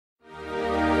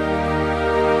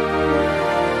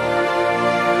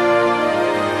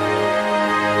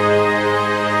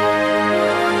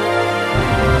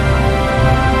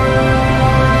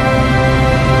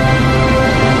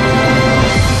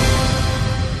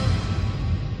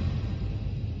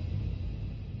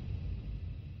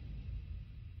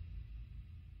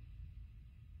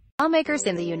Lawmakers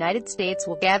in the United States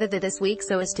will gather this week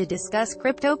so as to discuss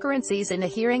cryptocurrencies in a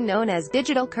hearing known as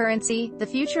Digital Currency, the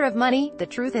Future of Money. The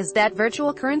truth is that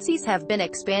virtual currencies have been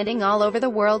expanding all over the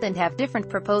world and have different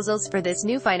proposals for this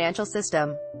new financial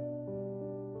system.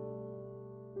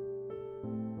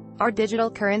 Are digital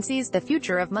currencies the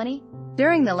future of money?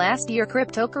 During the last year,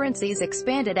 cryptocurrencies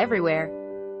expanded everywhere.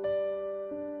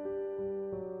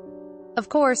 Of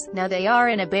course, now they are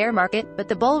in a bear market, but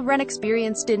the bull run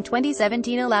experienced in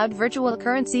 2017 allowed virtual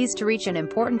currencies to reach an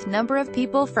important number of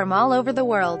people from all over the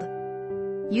world.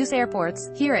 Use airports,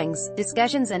 hearings,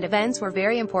 discussions and events were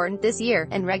very important this year,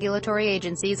 and regulatory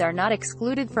agencies are not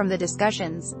excluded from the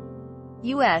discussions.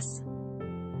 U.S.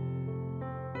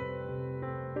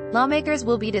 lawmakers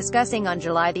will be discussing on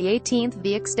July the 18th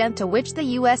the extent to which the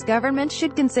U.S. government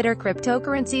should consider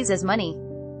cryptocurrencies as money.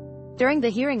 During the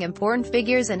hearing, important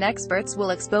figures and experts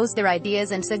will expose their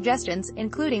ideas and suggestions,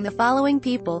 including the following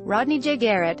people: Rodney J.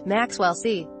 Garrett, Maxwell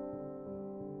C.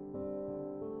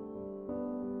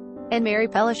 and Mary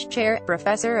Pellish, Chair,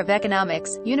 Professor of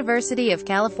Economics, University of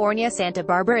California, Santa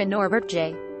Barbara, and Norbert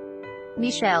J.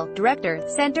 Michel, Director,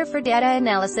 Center for Data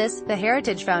Analysis, the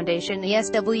Heritage Foundation,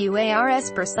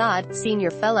 ESWARS Prasad, Senior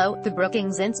Fellow, the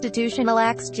Brookings Institution,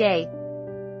 Alex J.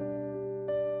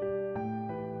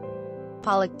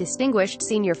 Pollock, Distinguished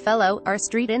Senior Fellow, R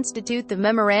Street Institute. The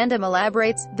memorandum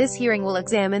elaborates, this hearing will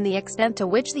examine the extent to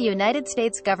which the United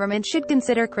States government should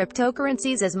consider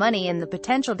cryptocurrencies as money and the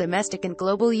potential domestic and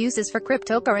global uses for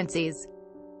cryptocurrencies.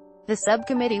 The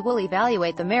subcommittee will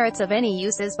evaluate the merits of any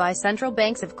uses by central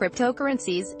banks of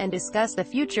cryptocurrencies, and discuss the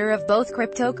future of both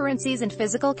cryptocurrencies and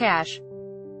physical cash.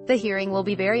 The hearing will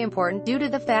be very important due to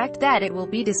the fact that it will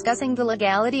be discussing the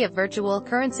legality of virtual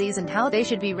currencies and how they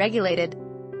should be regulated.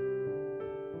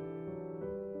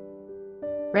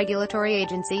 Regulatory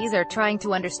agencies are trying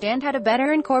to understand how to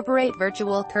better incorporate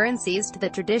virtual currencies to the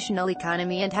traditional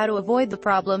economy and how to avoid the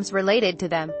problems related to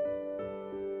them.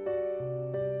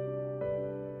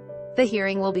 The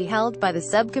hearing will be held by the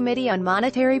Subcommittee on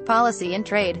Monetary Policy and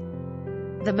Trade.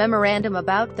 The memorandum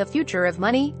about the future of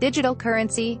money, digital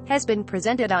currency, has been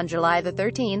presented on July the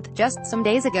 13th, just some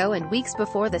days ago and weeks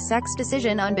before the SEC's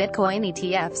decision on Bitcoin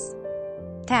ETFs.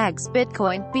 Tags: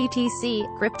 Bitcoin, BTC,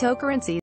 cryptocurrencies.